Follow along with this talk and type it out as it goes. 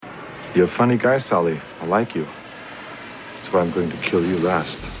You're a funny guy, Sully. I like you. That's why I'm going to kill you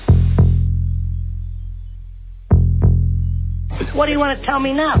last. What do you want to tell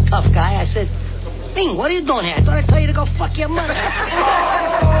me now, tough guy? I said, Bing, what are you doing here? I thought I'd tell you to go fuck your mother.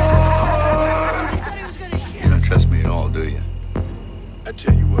 You don't trust me at all, do you? I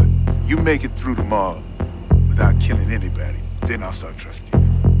tell you what, you make it through tomorrow without killing anybody, then I'll start trusting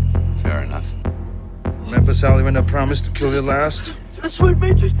you. Fair enough. Remember, Sally, when I promised to kill you last? That's right,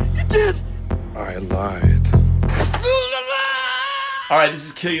 Major. You did. I lied. All right, this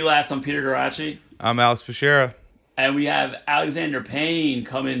is Kill You Last. I'm Peter Garaci. I'm Alex Bashira. And we have Alexander Payne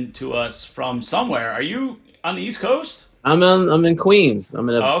coming to us from somewhere. Are you on the East Coast? I'm in Queens. I'm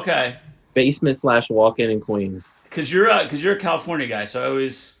in a okay. basement / walk-in in Queens. Because you're a California guy, so I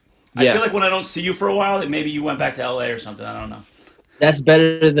feel like when I don't see you for a while, that maybe you went back to LA or something. I don't know. That's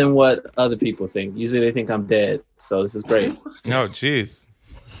better than what other people think. Usually they think I'm dead, so this is great. No, jeez.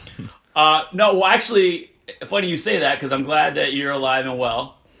 No, well, actually, funny you say that because I'm glad that you're alive and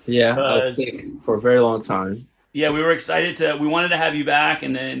well. Yeah, I was sick for a very long time. Yeah, we were excited we wanted to have you back,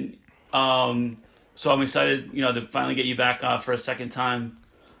 and then, so I'm excited, to finally get you back for a second time.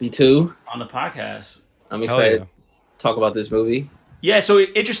 Me too. On the podcast. I'm excited to talk about this movie. Yeah, so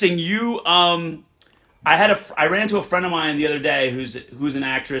interesting. I ran into a friend of mine the other day who's an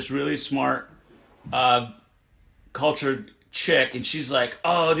actress, really smart, cultured chick, and she's like,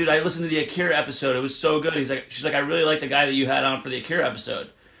 "Oh, dude, I listened to the Akira episode. It was so good." She's like, "I really like the guy that you had on for the Akira episode."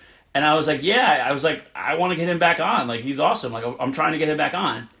 And I was like, "Yeah." I was like, "I want to get him back on. Like, he's awesome. Like, I'm trying to get him back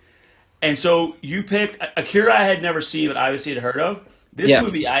on." And so you picked Akira. I had never seen, but obviously had heard of. This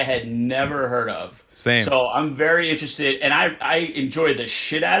movie I had never heard of. Same. So I'm very interested, and I enjoyed the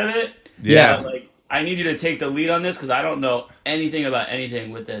shit out of it. Yeah. Like, I need you to take the lead on this because I don't know anything about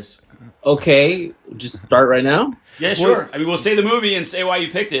anything with this. Okay, just start right now? Yeah, sure. I mean, we'll say the movie and say why you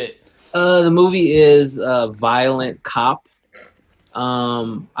picked it. The movie is Violent Cop.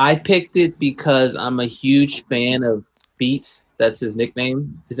 I picked it because I'm a huge fan of Beats. That's his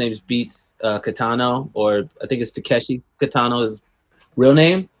nickname. His name is Beats Kitano, or I think it's Takeshi Kitano, his real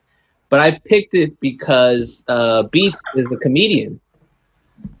name. But I picked it because Beats is a comedian.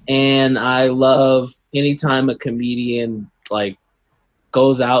 And I love anytime a comedian like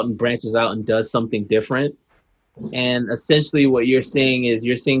goes out and branches out and does something different. And essentially what you're seeing is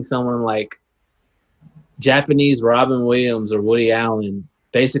you're seeing someone like Japanese Robin Williams or Woody Allen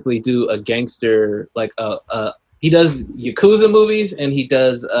basically do a gangster, like he does Yakuza movies and he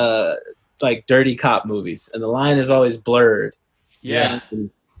does like dirty cop movies. And the line is always blurred. Yeah. And,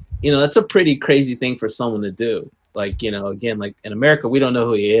 that's a pretty crazy thing for someone to do. Like, again, like in America, we don't know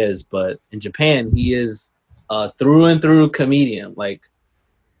who he is, but in Japan, he is a through and through comedian. Like,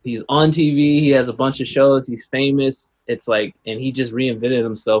 he's on TV, he has a bunch of shows, he's famous. It's like, and he just reinvented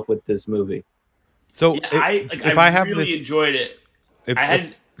himself with this movie. So I really enjoyed it.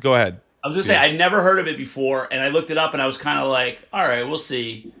 Go ahead. I was gonna say I'd never heard of it before, and I looked it up, and I was kind of like, all right, we'll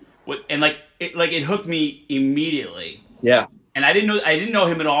see. And it hooked me immediately. Yeah. And I didn't know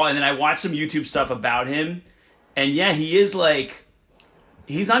him at all, and then I watched some YouTube stuff about him. And yeah, he is like,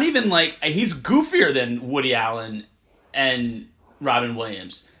 he's not even like, he's goofier than Woody Allen and Robin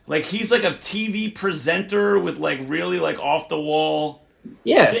Williams. Like, he's like a TV presenter with like really like off the wall.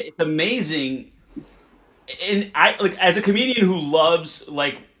 Yeah. It's amazing. And I, like, as a comedian who loves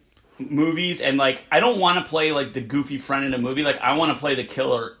like movies and like, I don't want to play like the goofy friend in a movie. Like, I want to play the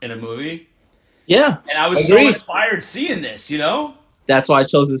killer in a movie. Yeah. And I was so inspired seeing this, That's why I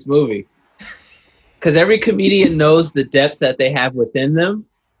chose this movie. Because every comedian knows the depth that they have within them.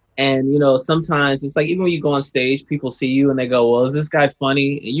 And, sometimes it's like, even when you go on stage, people see you and they go, well, is this guy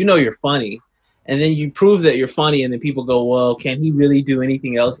funny? And you're funny. And then you prove that you're funny. And then people go, well, can he really do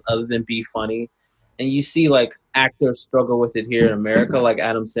anything else other than be funny? And you see like actors struggle with it here in America, like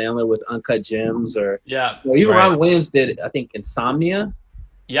Adam Sandler with Uncut Gems, or even Robin Williams did, I think, Insomnia.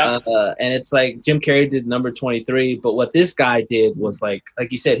 Yeah. And it's like Jim Carrey did Number 23. But what this guy did was like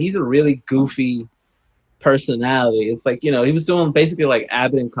you said, he's a really goofy personality. It's like, he was doing basically like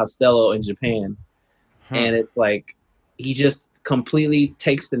Abbott and Costello in Japan. And it's like he just completely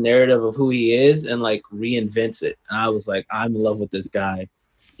takes the narrative of who he is and like reinvents it. And I was like, I'm in love with this guy.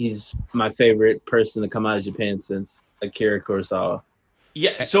 He's my favorite person to come out of Japan since Akira Kurosawa.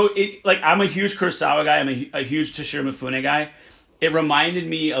 Yeah, so I'm a huge Kurosawa guy. I'm a huge Toshiro Mifune guy. It reminded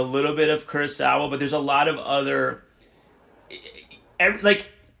me a little bit of Kurosawa, but there's a lot of other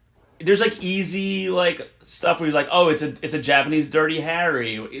there's like easy like stuff where you're like, oh, it's a Japanese Dirty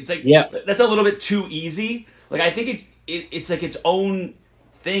Harry. It's like, that's a little bit too easy. Like, I think it's like its own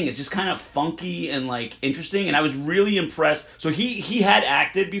thing. It's just kind of funky and like interesting, and I was really impressed. So he had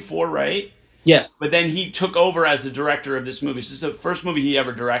acted before, right? Yes. But then he took over as the director of this movie. This is the first movie he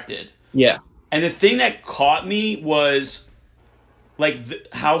ever directed. Yeah. And the thing that caught me was like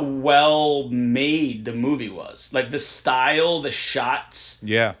how well made the movie was. Like the style, the shots.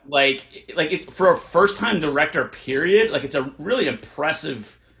 Yeah. Like it, for a first time director period, like it's a really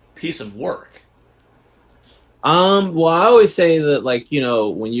impressive piece of work. Well, I always say that, like, you know,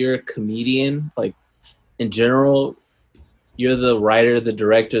 when you're a comedian, like in general, you're the writer, the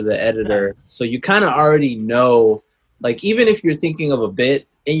director, the editor. So you kind of already know, like, even if you're thinking of a bit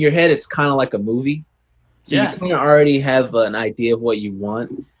in your head, it's kind of like a movie. So you kind of already have an idea of what you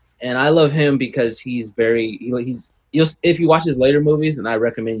want. And I love him because he's if you watch his later movies, and I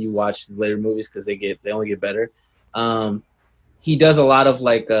recommend you watch his later movies because they only get better. He does a lot of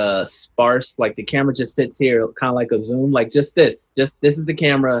like sparse, like the camera just sits here, kind of like a zoom, like just this is the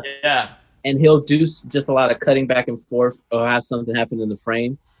camera. Yeah. And he'll do just a lot of cutting back and forth or have something happen in the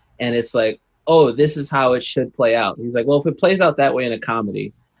frame. And it's like, oh, this is how it should play out. He's like, well, if it plays out that way in a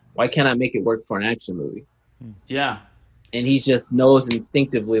comedy, why can't I make it work for an action movie? Yeah. And he just knows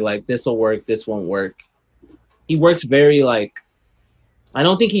instinctively, like, this will work, this won't work. He works very, like, I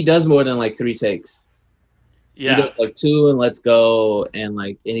don't think he does more than like 3 takes. Yeah. He does like 2 and let's go. And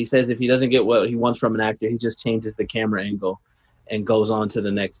he says if he doesn't get what he wants from an actor, he just changes the camera angle and goes on to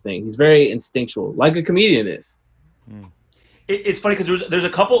the next thing. He's very instinctual, like a comedian is. It's funny because there's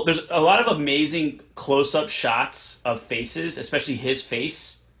a lot of amazing close-up shots of faces, especially his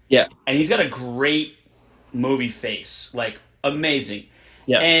face. Yeah. And he's got a great movie face, like amazing.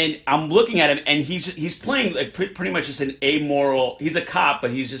 Yeah. And I'm looking at him, and he's playing like pretty much just an amoral. He's a cop,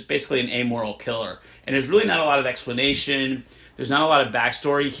 but he's just basically an amoral killer. And there's really not a lot of explanation. There's not a lot of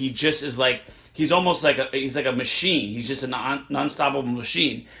backstory. He just is like he's almost like a machine. He's just a non-stoppable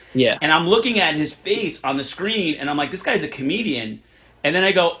machine. Yeah. And I'm looking at his face on the screen, and I'm like, this guy's a comedian. And then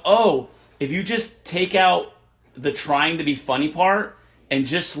I go, oh, if you just take out the trying to be funny part and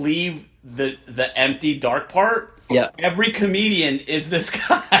just leave the empty dark part, yeah, every comedian is this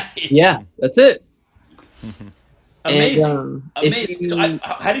guy. Yeah, that's it. Amazing. And, amazing. So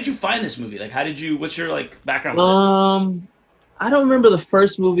how did you find this movie? Like, what's your like background with it? I don't remember the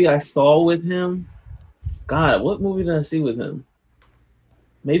first movie I saw with him. God, what movie did I see with him?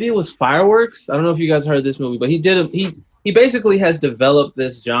 Maybe it was Fireworks. I don't know if you guys heard this movie, but he basically has developed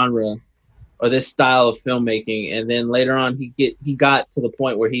this genre or this style of filmmaking, and then later on he got to the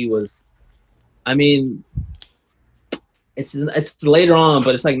point where he was, I mean, it's later on,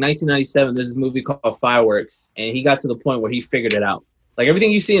 but it's like 1997. There's this movie called Fireworks, and he got to the point where he figured it out. Like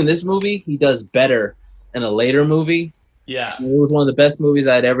everything you see in this movie, he does better in a later movie. Yeah. It was one of the best movies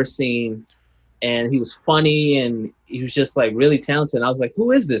I'd ever seen. And he was funny and he was just like really talented. And I was like,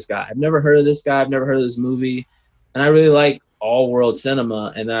 who is this guy? I've never heard of this guy. I've never heard of this movie. And I really like all world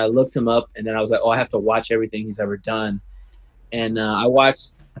cinema. And then I looked him up and then I was like, oh, I have to watch everything he's ever done. And I've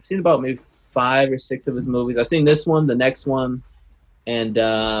seen about maybe 5 or 6 of his movies. I've seen this one, the next one. And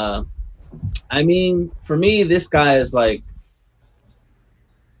I mean, for me, this guy is like,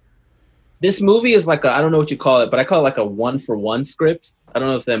 this movie is like I don't know what you call it, but I call it like a 1-for-1 script. I don't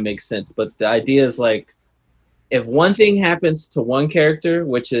know if that makes sense, but the idea is like, if one thing happens to one character,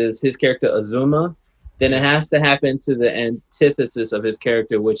 which is his character Azuma, then it has to happen to the antithesis of his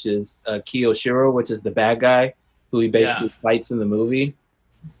character, which is Kiyoshiro, which is the bad guy who he basically fights in the movie.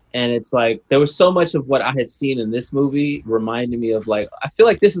 And it's like, there was so much of what I had seen in this movie reminded me of like, I feel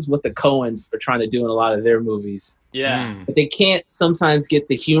like this is what the Coens are trying to do in a lot of their movies. Yeah. But they can't sometimes get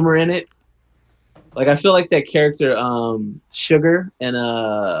the humor in it. Like, I feel like that character, Sugar, and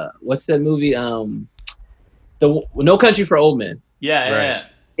what's that movie? The No Country for Old Men. Yeah.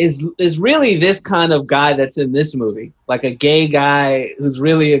 Is really this kind of guy that's in this movie. Like a gay guy who's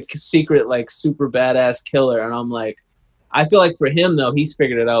really a secret, like, super badass killer. And I'm like, I feel like for him, though, he's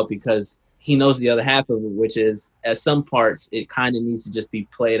figured it out because he knows the other half of it, which is, at some parts, it kind of needs to just be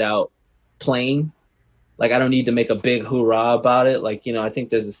played out plain. Like, I don't need to make a big hoorah about it. Like, you know, I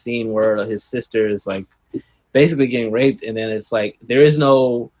think there's a scene where his sister is, like, basically getting raped, and then it's like, there is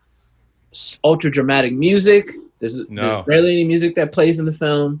no ultra dramatic music. There's barely any music that plays in the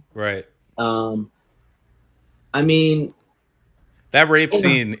film. Right. I mean, that rape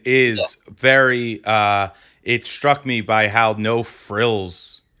scene is very, it struck me by how no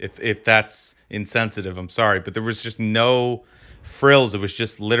frills, if that's insensitive, I'm sorry, but there was just no frills. It was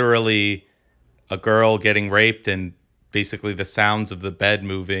just literally a girl getting raped and basically the sounds of the bed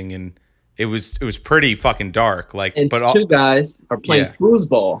moving, and it was pretty fucking dark. Like, And but two guys are playing Yeah.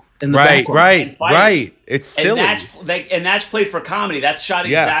 foosball in the right, background. right, fighting. right. It's silly. And that's played for comedy. That's shot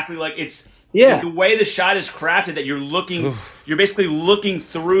Yeah. exactly like it's. Yeah. The way the shot is crafted, that you're basically looking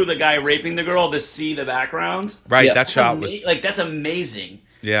through the guy raping the girl to see the background. Right, Yeah. that shot was That's amazing.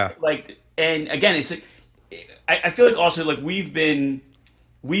 yeah. Like, and again, it's like, I feel like also like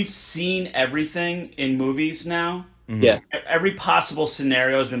we've seen everything in movies now. Yeah. Every possible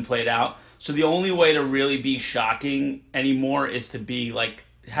scenario has been played out. So the only way to really be shocking anymore is to be like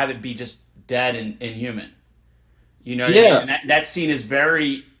have it be just dead and inhuman. You know what I mean? And that scene is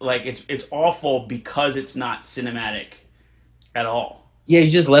very like it's awful because it's not cinematic at all. Yeah, you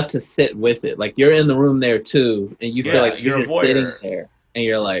just left to sit with it. Like you're in the room there too, and you feel like you're a just sitting voyeur. there, and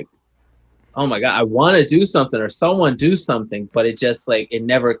you're like, "Oh my god, I want to do something or someone do something," but it just like it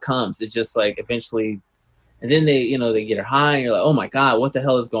never comes. It's just like eventually, and then they get her high, and you're like, "Oh my god, what the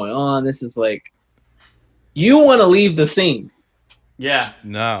hell is going on?" This is like, you want to leave the scene. Yeah.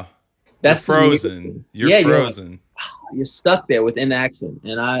 No. That's You're frozen. You're Yeah, you're like- frozen. You're stuck there with inaction,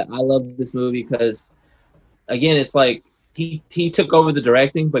 and I love this movie because, again, it's like he took over the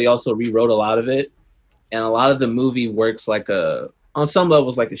directing, but he also rewrote a lot of it, and a lot of the movie works like on some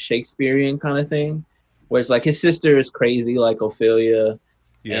levels like a Shakespearean kind of thing, where it's like his sister is crazy like Ophelia,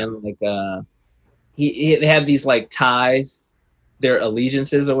 Yeah. and like they have these like ties, their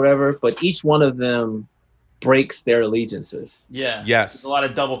allegiances or whatever, but each one of them breaks their allegiances. Yeah. Yes. There's a lot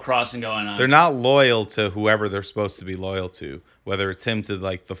of double crossing going on. They're not loyal to whoever they're supposed to be loyal to, whether it's him to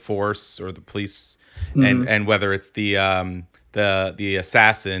like the force or the police, and whether it's the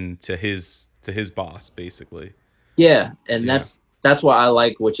assassin to his boss, basically. Yeah, and Yeah. that's what I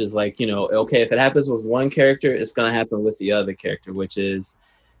like, which is like, okay, if it happens with one character, it's gonna happen with the other character, which is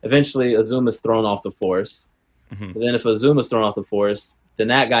eventually Azuma's thrown off the force. Mhm. But then if Azuma's thrown off the force, then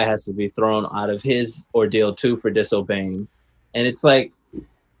that guy has to be thrown out of his ordeal too for disobeying. And it's like,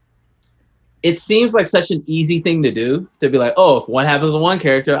 it seems like such an easy thing to do, to be like, oh, if one happens with one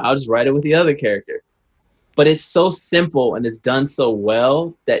character, I'll just write it with the other character. But it's so simple and it's done so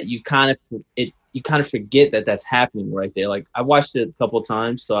well that you kind of forget that that's happening right there. Like I watched it a couple of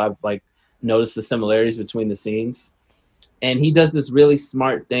times, so I've like noticed the similarities between the scenes. And he does this really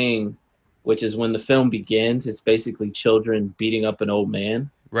smart thing, which is when the film begins, it's basically children beating up an old man.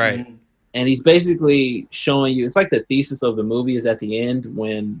 Right. And he's basically showing you, it's like the thesis of the movie is at the end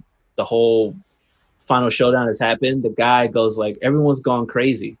when the whole final showdown has happened, the guy goes like, everyone's gone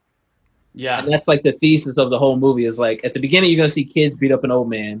crazy. Yeah. And that's like the thesis of the whole movie is like, at the beginning, you're going to see kids beat up an old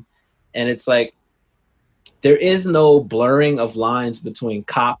man. And it's like, there is no blurring of lines between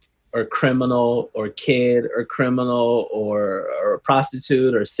cop or criminal or kid or criminal or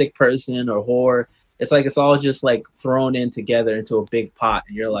prostitute or sick person or whore. It's like, it's all just like thrown in together into a big pot.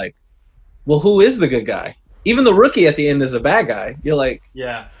 And you're like, well, who is the good guy? Even the rookie at the end is a bad guy. You're like,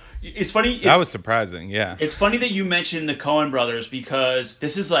 Yeah. It's funny. That was surprising. Yeah. It's funny that you mentioned the Coen brothers because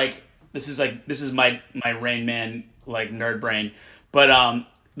this is my Rain Man like nerd brain. But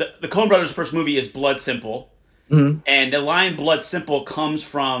the Coen brothers' first movie is Blood Simple. And the line "Blood Simple" comes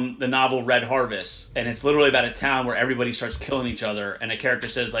from the novel Red Harvest, and it's literally about a town where everybody starts killing each other, and a character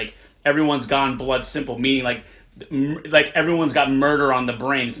says like everyone's gone blood simple, meaning like everyone's got murder on the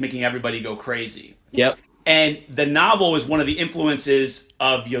brain. It's making everybody go crazy. yep. And the novel is one of the influences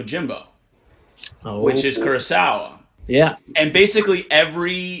of Yojimbo, which is Kurosawa. Yeah. And basically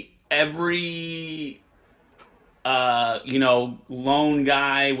every lone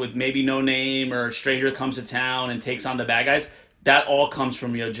guy with maybe no name or a stranger comes to town and takes on the bad guys, that all comes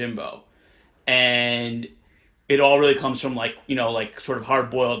from Yojimbo. And it all really comes from like sort of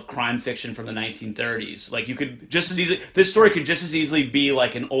hard-boiled crime fiction from the 1930s. Like you could just as easily, this story could just as easily be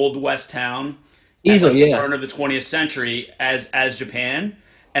like an old West town Easily, at the yeah. turn of the 20th century as Japan.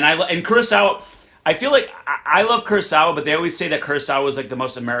 And Kurosawa, I feel like I love Kurosawa, but they always say that Kurosawa was like the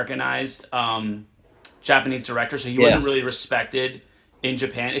most Americanized Japanese director, so he wasn't really respected in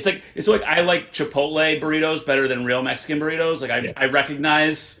Japan. It's like I like Chipotle burritos better than real Mexican burritos. Like I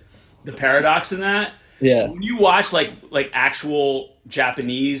recognize the paradox in that. Yeah. When you watch like actual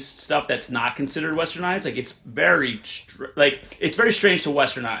Japanese stuff that's not considered westernized, like it's very strange to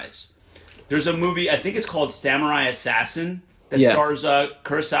westernize. There's a movie, I think it's called Samurai Assassin, that stars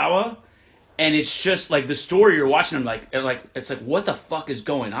Kurosawa, and it's just like the story you're watching. I'm like it's like what the fuck is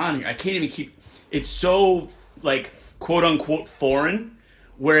going on here? I can't even keep. It's so like quote unquote foreign,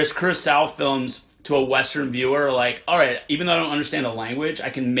 whereas Kurosawa films to a Western viewer are like, all right, even though I don't understand the language, I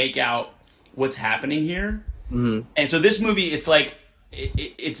can make out what's happening here. Mm-hmm. And so this movie, it's like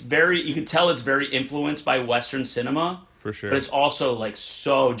it's very, you can tell it's very influenced by Western cinema. For sure. but it's also like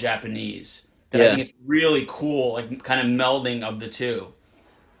so Japanese that I Yeah. think it's really cool, like kind of melding of the two.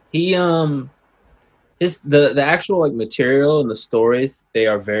 He his the actual like material and the stories, they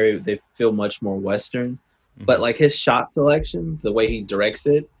feel much more Western. But like his shot selection, the way he directs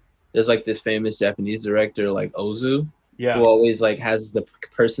it, there's like this famous Japanese director like Ozu, Yeah. who always like has the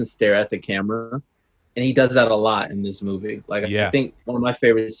person stare at the camera, and he does that a lot in this movie. Like Yeah. I think one of my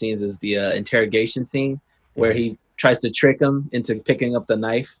favorite scenes is the interrogation scene where he tries to trick him into picking up the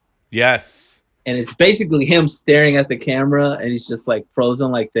knife, Yes. and it's basically him staring at the camera, and he's just like frozen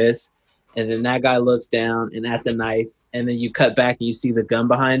like this, and then that guy looks down and at the knife, and then you cut back and you see the gun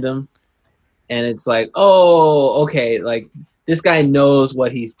behind him, and it's like, oh, okay, like this guy knows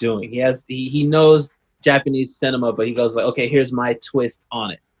what he's doing. He knows Japanese cinema, but he goes like, okay, here's my twist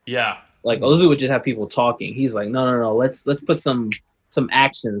on it. Yeah. Like Ozu would just have people talking. He's like, no, let's put some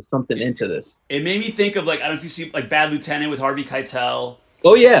action, something into this. It made me think of like, I don't know if you see like Bad Lieutenant with Harvey Keitel.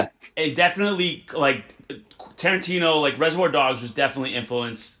 Oh yeah, It definitely, like, Tarantino, like Reservoir Dogs was definitely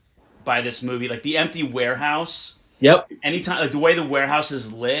influenced by this movie. Like the empty warehouse. yep. Anytime, like the way the warehouse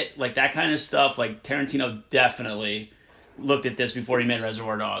is lit, like that kind of stuff, like Tarantino definitely looked at this before he made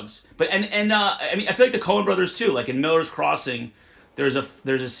Reservoir Dogs. But I mean, I feel like the Coen brothers too. Like in Miller's Crossing, there's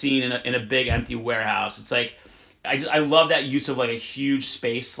a scene in a big empty warehouse. It's like I love that use of like a huge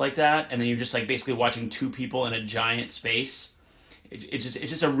space like that, and then you're just like basically watching two people in a giant space. It's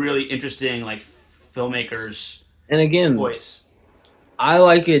just a really interesting like filmmaker's And again, choice. I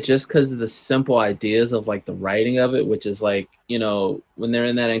like it just because of the simple ideas of like the writing of it, which is like, you know, when they're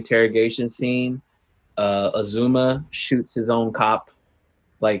in that interrogation scene, Azuma shoots his own cop.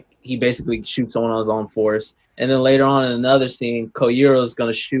 Like he basically shoots someone on his own force. And then later on in another scene, Koichiro's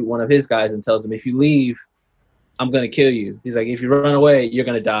going to shoot one of his guys and tells him, if you leave, I'm going to kill you. He's like, if you run away, you're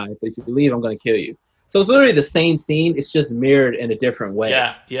going to die. But if you leave, I'm going to kill you. So it's literally the same scene. It's just mirrored in a different way.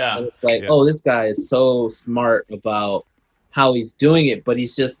 Yeah, yeah. And it's like, Yeah. oh, this guy is so smart about how he's doing it, but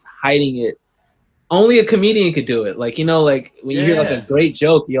he's just hiding it. Only a comedian could do it. Like, you know, like when you hear like Yeah. a great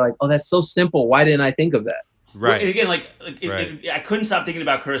joke, you're like, oh, that's so simple. Why didn't I think of that? Well, and Right. again, like Right. I couldn't stop thinking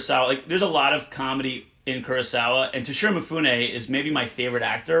about Kurosawa. Like, there's a lot of comedy in Kurosawa, and Toshiro Mifune is maybe my favorite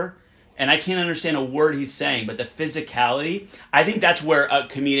actor. And I can't understand a word he's saying, but the physicality, I think that's where a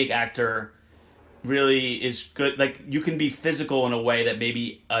comedic actor really is good. Like, you can be physical in a way that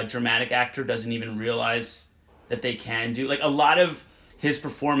maybe a dramatic actor doesn't even realize that they can do. Like, a lot of his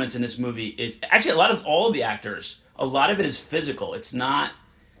performance in this movie is actually, a lot of all of the actors, a lot of it is physical. It's not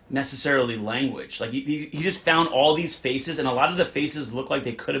necessarily language. Like he just found all these faces, and a lot of the faces look like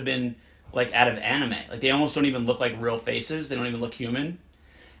they could have been like out of anime. Like they almost don't even look like real faces. They don't even look human.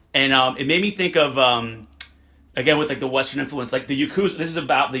 And it made me think of again with like the Western influence, like the Yakuza. This is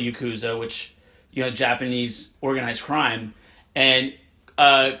about the Yakuza, which, you know, Japanese organized crime. And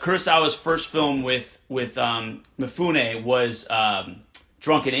Kurosawa's first film with Mifune was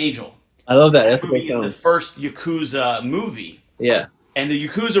Drunken Angel. I love that. That's a Movie great is film. the first Yakuza movie. Yeah. And the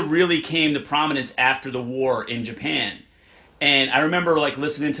Yakuza really came to prominence after the war in Japan. And I remember like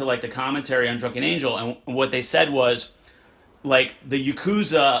listening to like the commentary on Drunken Angel, and what they said was like the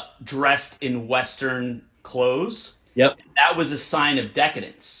Yakuza dressed in Western clothes. Yep. That was a sign of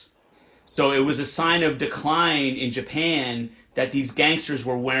decadence. So it was a sign of decline in Japan that these gangsters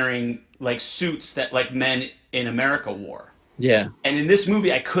were wearing like suits that like men in America wore. Yeah. And in this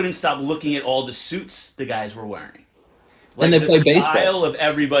movie, I couldn't stop looking at all the suits the guys were wearing. Like, And they the play baseball. style of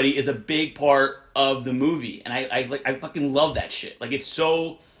everybody is a big part of the movie, and I fucking love that shit. Like it's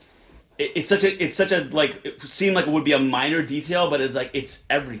so, it's such a like it seemed like it would be a minor detail, but it's like it's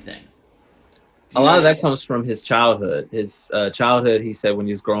everything. A lot of that comes from his childhood. His childhood, he said when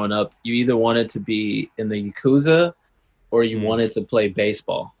he was growing up, you either wanted to be in the Yakuza or you wanted to play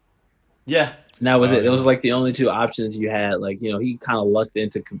baseball. Yeah, And that was Oh, it. Those yeah. were like the only two options you had. Like, you know, he kind of lucked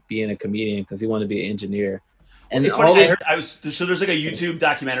into being a comedian because he wanted to be an engineer. And it's all funny. this- So there's like a YouTube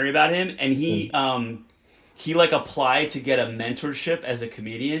documentary about him, and he like applied to get a mentorship as a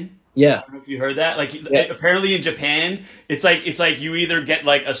comedian. yeah, I don't know if you heard that. Like Yeah. apparently in Japan, it's like you either get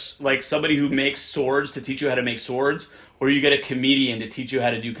like like somebody who makes swords to teach you how to make swords, or you get a comedian to teach you how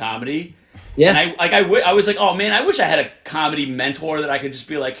to do comedy. yeah. And I was like, oh man, I wish I had a comedy mentor that I could just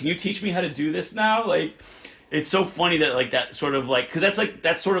be like, can you teach me how to do this now? Like, it's so funny that like that sort of like, because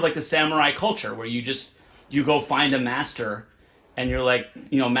that's sort of like the samurai culture where you go find a master, and you're like,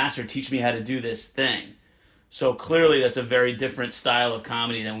 you know, master, teach me how to do this thing. So clearly, that's a very different style of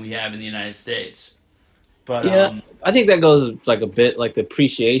comedy than we have in the United States. But Yeah, I think that goes like a bit like the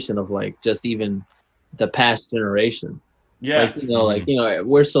appreciation of like just even the past generation. Yeah. Like,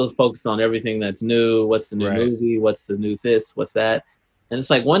 we're so focused on everything that's new. What's the new Right. movie? What's the new this? What's that? And it's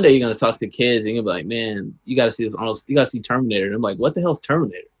like one day you're gonna talk to kids and you're gonna be like, man, you gotta see this. You gotta see Terminator. And I'm like, what the hell's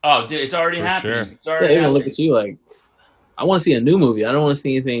Terminator? Oh, dude, it's already For happening. sure. It's Yeah, already they're gonna look happening. at you like, I want to see a new movie. I don't want to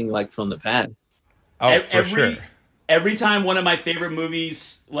see anything like from the past. Oh, for sure. Every time one of my favorite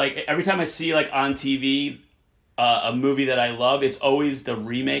movies, like every time I see like on TV a movie that I love, it's always the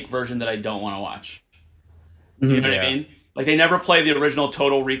remake version that I don't want to watch. Do you know what I Yeah. mean? Like they never play the original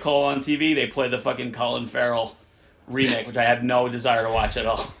Total Recall on TV. They play the fucking Colin Farrell remake, which I have no desire to watch at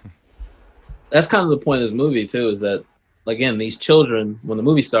all. That's kind of the point of this movie too. Is that again, these children, when the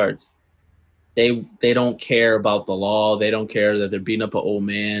movie starts, they don't care about the law. They don't care that they're beating up an old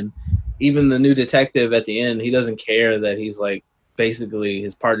man. Even the new detective at the end, he doesn't care that he's like basically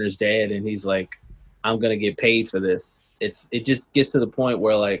his partner's dead, and he's like, I'm gonna get paid for this. It just gets to the point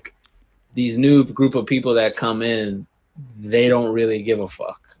where like these new group of people that come in, they don't really give a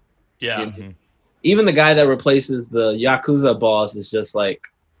fuck. Yeah. Mhm. Even the guy that replaces the Yakuza boss is just like,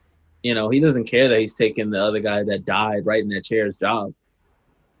 he doesn't care that he's taking the other guy that died right in that chair's job.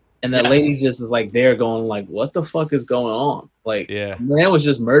 And that lady just is like there going like, what the fuck is going on? Like, Yeah. man was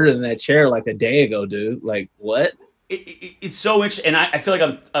just murdered in that chair like a day ago, dude. Like, what? It's so interesting, and I feel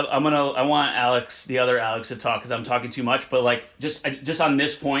like I want Alex, the other Alex, to talk because I'm talking too much. But like just on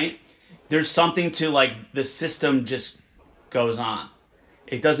this point, there's something to like the system just goes on.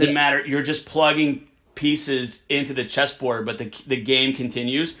 It doesn't matter. You're just plugging pieces into the chessboard, but the game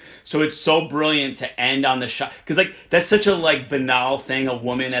continues. So it's so brilliant to end on the shot because like that's such a like banal thing. A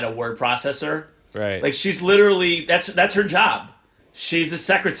woman at a word processor, Right. like she's literally that's her job. She's the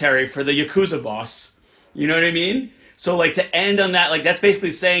secretary for the Yakuza boss. You know what I mean? So like to end on that, like that's basically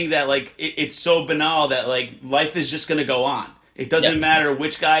saying that like it's so banal that like life is just gonna go on. It doesn't matter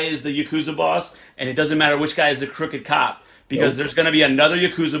which guy is the Yakuza boss, and it doesn't matter which guy is the crooked cop, because there's gonna be another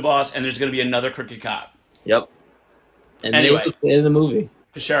Yakuza boss and there's gonna be another crooked cop. Yep. And Anyway. they in the movie.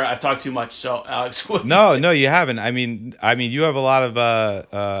 Sure, I've talked too much, so Alex. No, you haven't. I mean, you have a lot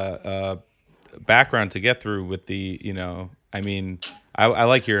of background to get through with the, I mean, I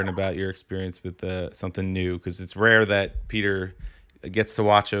like hearing about your experience with something new, because it's rare that Peter gets to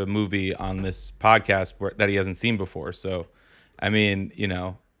watch a movie on this podcast that he hasn't seen before. So, I mean,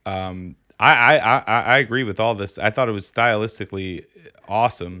 I agree with all this. I thought it was stylistically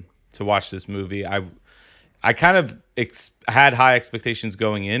awesome to watch this movie. I kind of had high expectations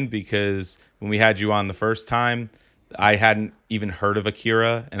going in, because when we had you on the first time, I hadn't even heard of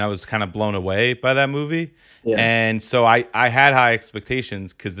Akira, and I was kind of blown away by that movie. Yeah. And so I had high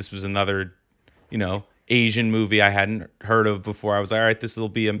expectations, because this was another, Asian movie I hadn't heard of before. I was like, all right, this will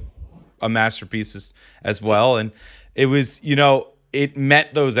be a masterpiece as well. And it was, it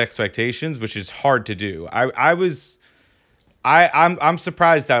met those expectations, which is hard to do. I'm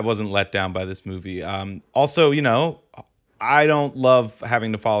surprised I wasn't let down by this movie. Also, I don't love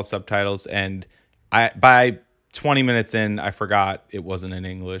having to follow subtitles, and by 20 minutes in, I forgot it wasn't in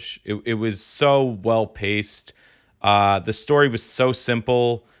English. It was so well paced. The story was so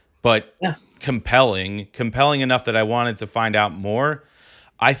simple, but compelling enough that I wanted to find out more.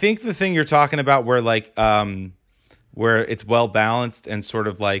 I think the thing you're talking about, where it's well balanced and sort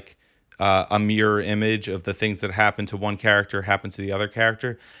of like a mirror image of the things that happen to one character happen to the other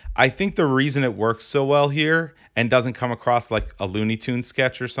character. I think the reason it works so well here and doesn't come across like a Looney Tunes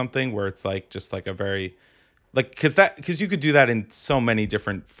sketch or something, where it's like just like a very because you could do that in so many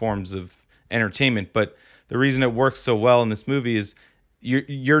different forms of entertainment, but the reason it works so well in this movie is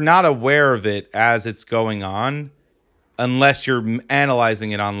you're not aware of it as it's going on, unless you're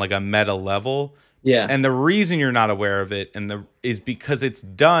analyzing it on like a meta level. Yeah. And the reason you're not aware of it is because it's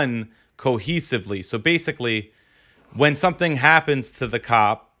done cohesively. So basically, when something happens to the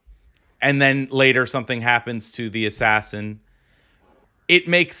cop and then later something happens to the assassin, it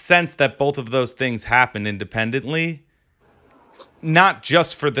makes sense that both of those things happen independently, not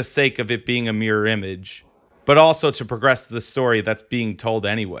just for the sake of it being a mirror image, but also to progress the story that's being told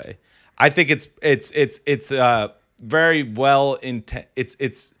anyway. I think it's very well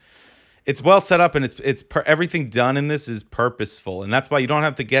it's well set up, and everything done in this is purposeful, and that's why you don't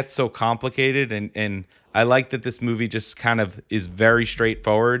have to get so complicated. And I like that this movie just kind of is very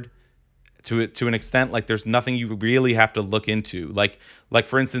straightforward to an extent. Like there's nothing you really have to look into. Like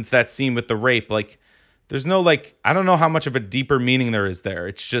for instance, that scene with the rape. Like there's no I don't know how much of a deeper meaning there is there.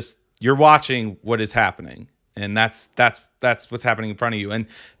 It's just you're watching what is happening, and that's what's happening in front of you. And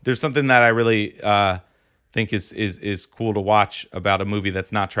there's something that I really think is cool to watch about a movie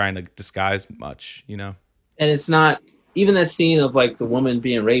that's not trying to disguise much, And it's not even that scene of like the woman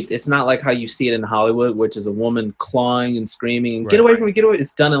being raped, it's not like how you see it in Hollywood, which is a woman clawing and screaming and get away from me, get away.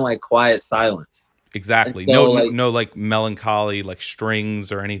 It's done in like quiet silence. Exactly. So, No like melancholy, like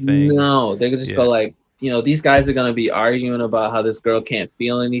strings or anything. No, they could just go like, these guys are going to be arguing about how this girl can't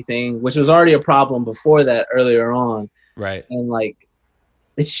feel anything, which was already a problem before that earlier on. Right. And like,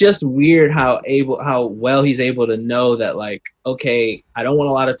 it's just weird how well he's able to know that like, okay, I don't want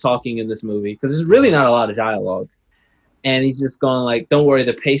a lot of talking in this movie because there's really not a lot of dialogue. And he's just going like, don't worry,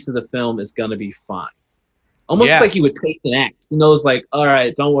 the pace of the film is going to be fine. Almost like he would pace an act. He knows like, all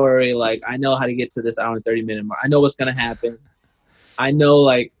right, don't worry. Like, I know how to get to this hour and 30-minute mark. I know what's going to happen. I know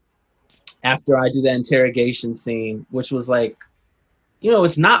like after I do that interrogation scene, which was like,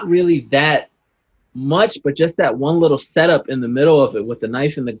 it's not really that much, but just that one little setup in the middle of it with the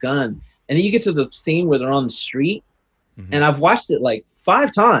knife and the gun. And then you get to the scene where they're on the street. Mm-hmm. And I've watched it like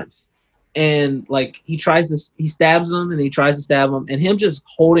 5 times. And like he stabs him and he tries to stab him. And him just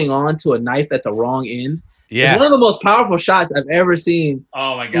holding on to a knife at the wrong end. Yeah. It's one of the most powerful shots I've ever seen.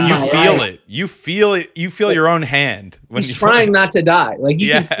 Oh my God. You feel it. You feel it. You feel your own hand. When he's trying not to die. Like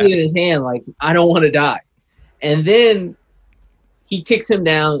you can see it in his hand, like, I don't want to die. And then he kicks him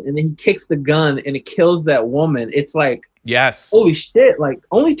down and then he kicks the gun and it kills that woman. It's like, holy shit. Like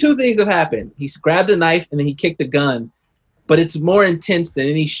only 2 things have happened. He's grabbed a knife and then he kicked a gun, but it's more intense than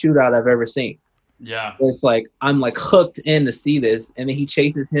any shootout I've ever seen. Yeah. It's like, I'm like hooked in to see this. And then he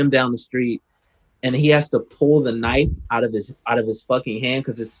chases him down the street. And he has to pull the knife out of his fucking hand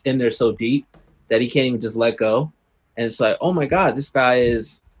because it's in there so deep that he can't even just let go. And it's like, oh my God, this guy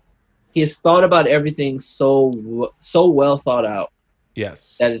he has thought about everything so well thought out.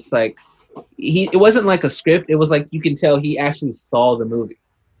 Yes. That it's like, it wasn't like a script. It was like, you can tell he actually saw the movie.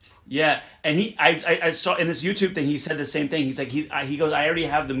 Yeah. And I saw in this YouTube thing, he said the same thing. He's like, he goes, I already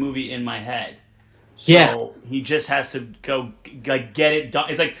have the movie in my head. So he just has to go like get it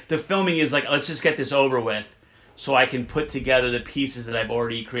done. It's like the filming is like, let's just get this over with so I can put together the pieces that I've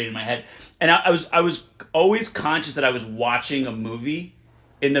already created in my head. And I was always conscious that I was watching a movie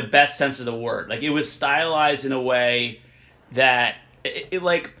in the best sense of the word. Like it was stylized in a way that it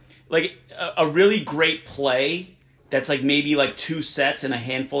like a really great play that's like maybe like 2 sets and a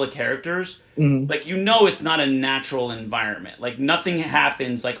handful of characters. Mm-hmm. Like, it's not a natural environment. Like nothing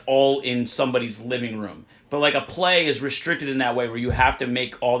happens like all in somebody's living room. But like a play is restricted in that way where you have to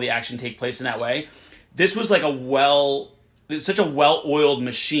make all the action take place in that way. This was like such a well-oiled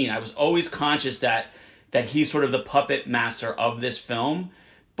machine. I was always conscious that he's sort of the puppet master of this film.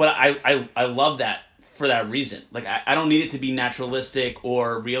 But I love that for that reason. Like I don't need it to be naturalistic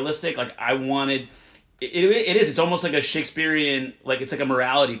or realistic. Like I wanted... It is. It's almost like a Shakespearean, like it's like a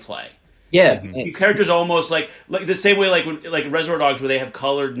morality play. Yeah, these characters are almost like the same way like Reservoir Dogs where they have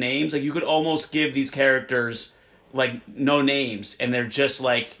colored names. Like you could almost give these characters like no names and they're just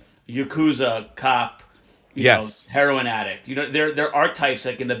like Yakuza cop, you know, heroin addict. They're archetypes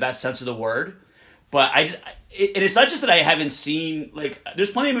like in the best sense of the word. But and it's not just that I haven't seen like there's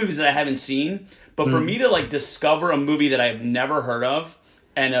plenty of movies that I haven't seen, but for me to like discover a movie that I've never heard of.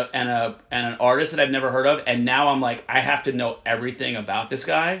 And an artist that I've never heard of, and now I'm like, I have to know everything about this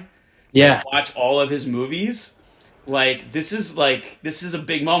guy. Yeah, watch all of his movies. Like this is a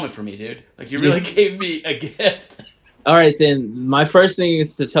big moment for me, dude. Like you really gave me a gift. All right, then my first thing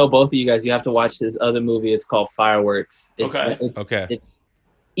is to tell both of you guys you have to watch this other movie. It's called Fireworks. It's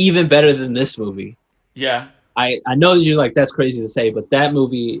even better than this movie. Yeah, I know you're like that's crazy to say, but that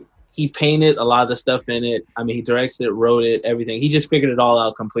movie. He painted a lot of the stuff in it. I mean, he directs it, wrote it, everything. He just figured it all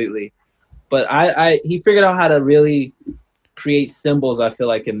out completely. But he figured out how to really create symbols, I feel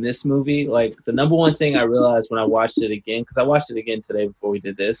like, in this movie. Like, the number one thing I realized when I watched it again, because I watched it again today before we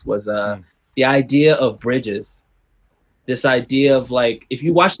did this, was the idea of bridges. This idea of, like, if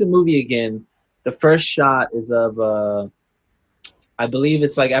you watch the movie again, the first shot is of, I believe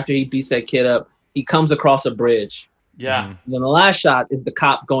it's like after he beats that kid up, he comes across a bridge. Yeah. And then the last shot is the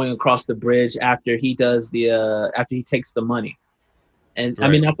cop going across the bridge after he does after he takes the money. And I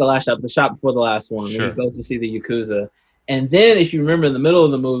mean, not the last shot, but the shot before the last one. Sure. When he goes to see the Yakuza. And then if you remember in the middle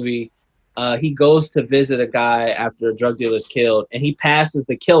of the movie, he goes to visit a guy after a drug dealer's killed and he passes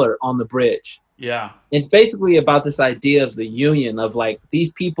the killer on the bridge. Yeah. It's basically about this idea of the union of like,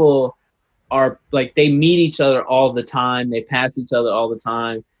 these people are like, they meet each other all the time. They pass each other all the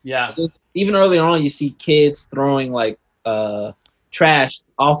time. Yeah. Even earlier on, you see kids throwing like trash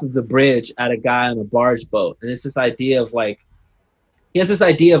off of the bridge at a guy on a barge boat. And it's this idea of like, he has this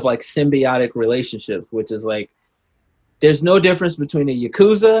idea of like symbiotic relationships, which is like, there's no difference between a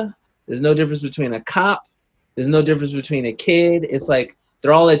Yakuza. There's no difference between a cop. There's no difference between a kid. It's like,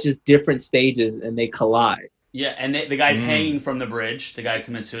 they're all at just different stages and they collide. Yeah, and the guy's hanging from the bridge. The guy who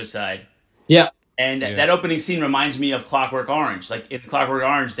commits suicide. Yeah. And that opening scene reminds me of Clockwork Orange. Like in Clockwork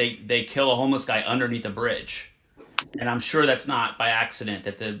Orange, they kill a homeless guy underneath a bridge. And I'm sure that's not by accident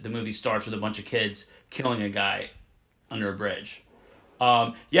that the movie starts with a bunch of kids killing a guy under a bridge.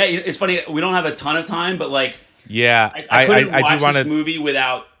 It's funny. We don't have a ton of time, but like, I couldn't watch this movie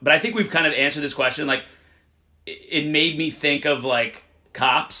without. But I think we've kind of answered this question. Like, it made me think of like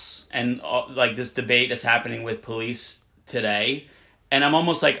cops and like this debate that's happening with police today. And I'm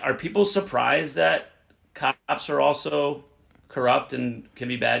almost like, are people surprised that cops are also corrupt and can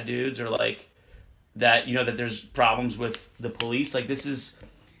be bad dudes, or like that, you know, that there's problems with the police? Like this is,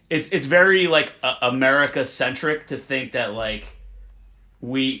 it's very like America centric to think that like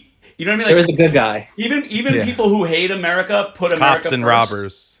you know what I mean? Like, There's a good guy. Even people who hate America put America cops and first.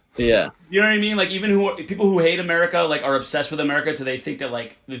 robbers. Yeah. You know what I mean? Like even people who hate America like are obsessed with America, so they think that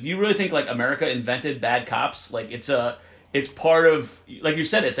like, if you really think like America invented bad cops, like it's part of, like you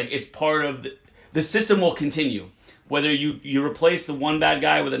said, it's part of the system will continue. Whether you replace the one bad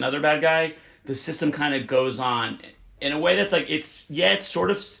guy with another bad guy, the system kind of goes on in a way that's like, it's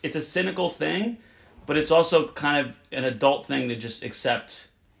a cynical thing, but it's also kind of an adult thing to just accept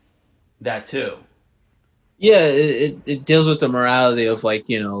that too. Yeah, it deals with the morality of like,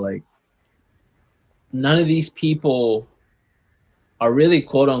 you know, like none of these people are really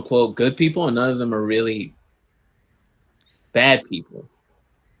quote unquote good people, and none of them are really bad people.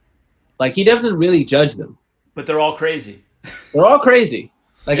 Like he doesn't really judge them. But they're all crazy. They're all crazy.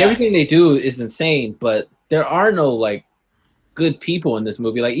 Like everything they do is insane, but there are no like good people in this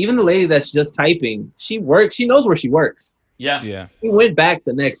movie. Like even the lady that's just typing, she knows where she works. Yeah. Yeah. She went back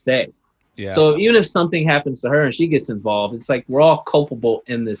the next day. Yeah. So even if something happens to her and she gets involved, it's like we're all culpable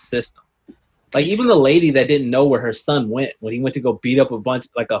in this system. Like even the lady that didn't know where her son went when he went to go beat up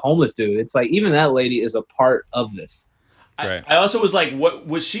a homeless dude, it's like even that lady is a part of this. Right. I also was like, what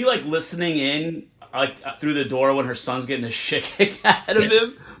was she like listening in like through the door when her son's getting the shit kicked out of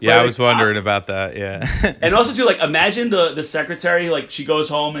him? Yeah, I was wondering about that. Yeah. And also too, like imagine the secretary, like she goes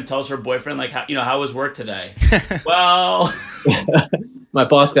home and tells her boyfriend like, how was work today? Well, my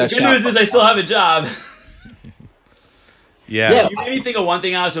boss got the shot. good news is I still have a job. Yeah. You made me think of one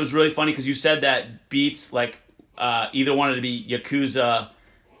thing, Alex. It was really funny because you said that Beats like either wanted to be Yakuza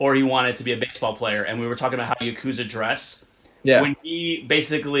or he wanted to be a baseball player, and we were talking about how Yakuza dress. Yeah. When he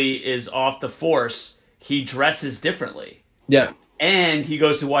basically is off the force, he dresses differently. Yeah. And he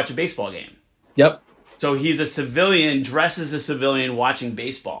goes to watch a baseball game. Yep. So he's a civilian, dresses a civilian watching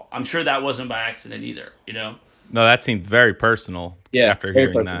baseball. I'm sure that wasn't by accident either, you know? No, that seemed very personal. Yeah, after very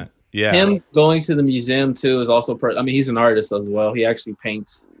hearing personal. that. Yeah. Him going to the museum too is also he's an artist as well. He actually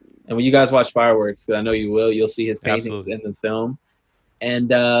paints. And when you guys watch Fireworks, because I know you will, you'll see his paintings Absolutely. in the film.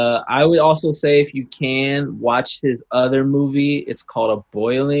 And I would also say, if you can, watch his other movie. It's called A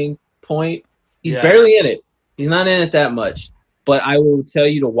Boiling Point. He's barely in it. He's not in it that much. But I will tell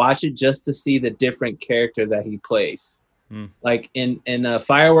you to watch it just to see the different character that he plays. Like in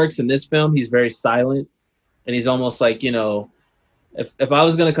Fireworks, in this film, he's very silent. And he's almost like, you know, if I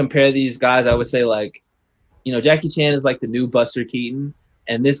was going to compare these guys, I would say like, you know, Jackie Chan is like the new Buster Keaton.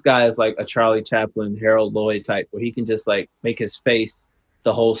 And this guy is like a Charlie Chaplin, Harold Lloyd type, where he can just like make his face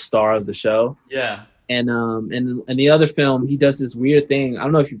the whole star of the show. Yeah. And in the other film, he does this weird thing. I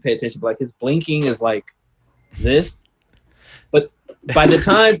don't know if you pay attention, but like his blinking is like this. But by the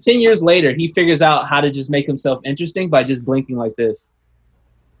time 10 years later, he figures out how to just make himself interesting by just blinking like this.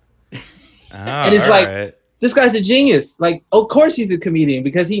 And it's like, this guy's a genius. Like, of course he's a comedian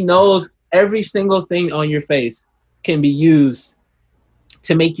because he knows every single thing on your face can be used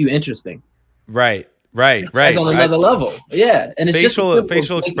to make you interesting. Right. That's on another level. Yeah. And it's facial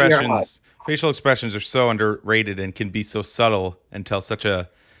expressions are so underrated and can be so subtle and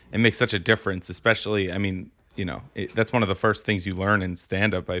make such a difference, especially, I mean, you know, that's one of the first things you learn in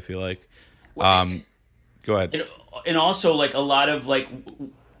stand-up, I feel like. Go ahead. And also, like, a lot of, like,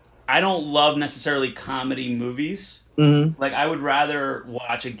 I don't love necessarily comedy movies. Mm-hmm. Like, I would rather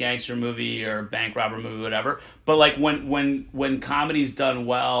watch a gangster movie or a bank robber movie, whatever. But, like, when comedy's done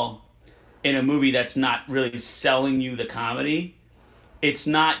well in a movie that's not really selling you the comedy, it's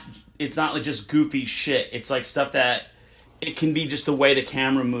not like just goofy shit. It's like stuff that it can be just the way the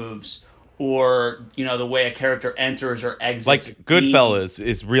camera moves, or, you know, the way a character enters or exits. Like Goodfellas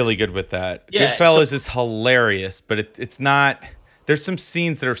is really good with that. Yeah, Goodfellas is hilarious, but it's not. There's some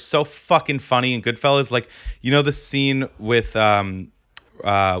scenes that are so fucking funny in Goodfellas. Like, you know, the scene with where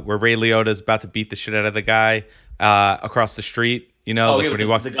Ray Liotta's about to beat the shit out of the guy across the street. You know, like when he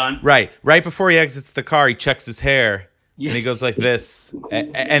walks the gun. Right before he exits the car, he checks his hair. And he goes like this,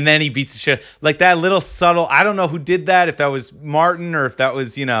 and then he beats the shit. Like that little subtle. I don't know who did that. If that was Martin or if that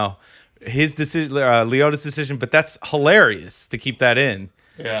was his decision, Leota's decision. But that's hilarious to keep that in.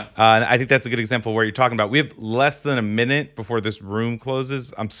 Yeah. And I think that's a good example of where you're talking about. We have less than a minute before this room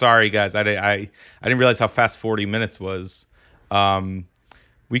closes. I'm sorry, guys. I didn't realize how fast 40 minutes was.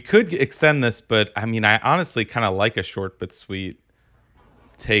 We could extend this, but I mean, I honestly kind of like a short but sweet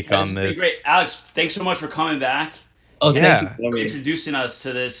take on this. Great, Alex. Thanks so much for coming back. Oh, Yeah. thank you. Introducing us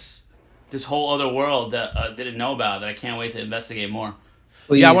to this whole other world that I didn't know about, that I can't wait to investigate more.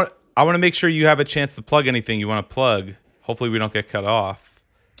 Please. Yeah, I want to make sure you have a chance to plug anything you want to plug. Hopefully we don't get cut off.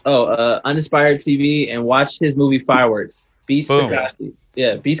 Uninspired TV, and watch his movie Fireworks. Beats Boom. Takashi.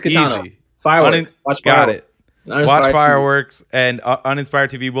 Yeah, Beats Katana. Easy. Fireworks. Watch Got Fireworks. it. Uninspired Watch TV. Fireworks and Uninspired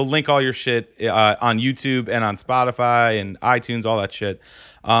TV. We'll link all your shit on YouTube and on Spotify and iTunes, all that shit.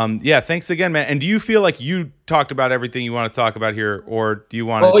 Yeah, thanks again, man. And do you feel like you talked about everything you want to talk about here, or do you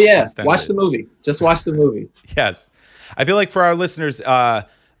want to? Oh yeah, extend watch it? the movie. Just watch the movie. Yes, I feel like for our listeners,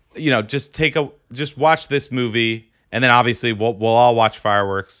 just watch this movie, and then obviously we'll all watch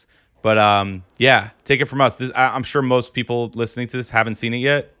Fireworks. But yeah, take it from us. I'm sure most people listening to this haven't seen it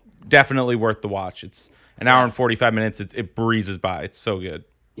yet. Definitely worth the watch. It's an hour and 45 minutes. It breezes by. It's so good.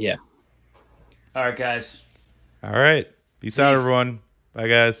 Yeah. All right, guys. All right. Peace out, everyone. Bye,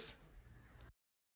 guys.